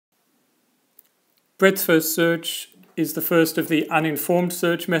Breadth first search is the first of the uninformed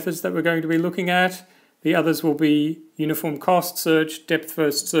search methods that we're going to be looking at. The others will be uniform cost search, depth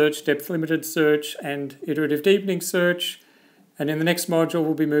first search, depth limited search, and iterative deepening search. And in the next module,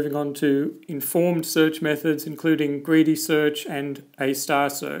 we'll be moving on to informed search methods, including greedy search and A-star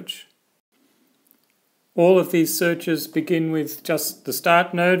search. All of these searches begin with just the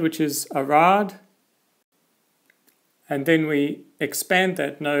start node, which is a RAD. And then we expand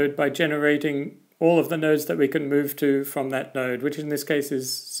that node by generating all of the nodes that we can move to from that node, which in this case is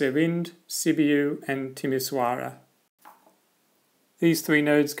Serind, Sibiu, and Timisoara. These three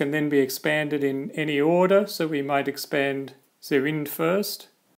nodes can then be expanded in any order, so we might expand Serind first,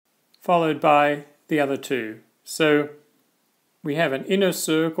 followed by the other two. So we have an inner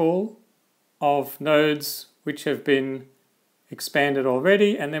circle of nodes which have been expanded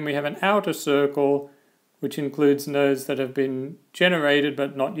already, and then we have an outer circle which includes nodes that have been generated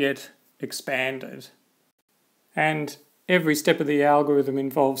but not yet expanded. And every step of the algorithm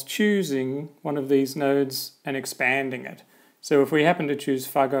involves choosing one of these nodes and expanding it. So if we happen to choose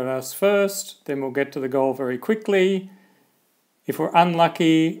Fagaras first, then we'll get to the goal very quickly. If we're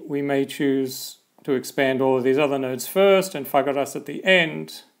unlucky, we may choose to expand all of these other nodes first and Fagaras at the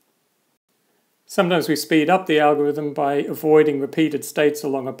end. Sometimes we speed up the algorithm by avoiding repeated states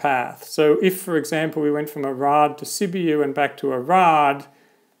along a path. So if, for example, we went from a RAD to Sibiu and back to a RAD,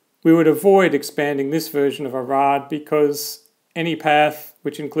 we would avoid expanding this version of a RAD because any path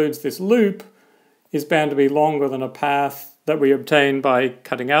which includes this loop is bound to be longer than a path that we obtain by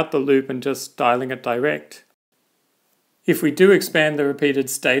cutting out the loop and just dialing it direct. If we do expand the repeated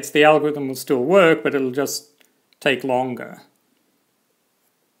states, the algorithm will still work, but it'll just take longer.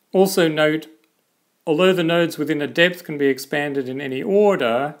 Also note, although the nodes within a depth can be expanded in any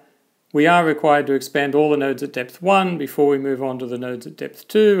order, we are required to expand all the nodes at depth 1 before we move on to the nodes at depth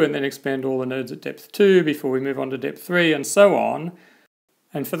 2, and then expand all the nodes at depth 2 before we move on to depth 3, and so on.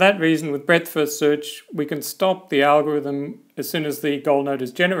 And for that reason, with breadth first search, we can stop the algorithm as soon as the goal node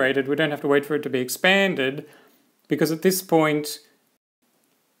is generated. We don't have to wait for it to be expanded, because at this point,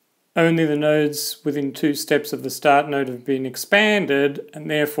 only the nodes within 2 steps of the start node have been expanded, and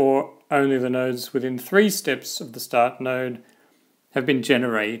therefore only the nodes within 3 steps of the start node have been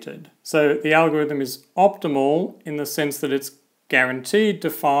generated. So the algorithm is optimal in the sense that it's guaranteed to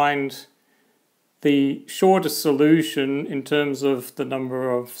find the shortest solution in terms of the number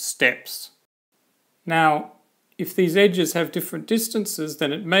of steps. Now, if these edges have different distances,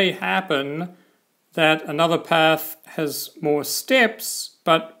 then it may happen that another path has more steps,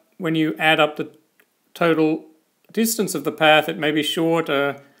 but when you add up the total distance of the path, it may be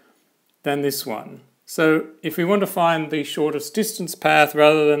shorter than this one. So if we want to find the shortest distance path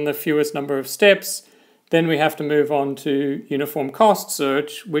rather than the fewest number of steps, then we have to move on to uniform cost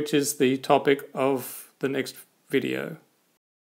search, which is the topic of the next video.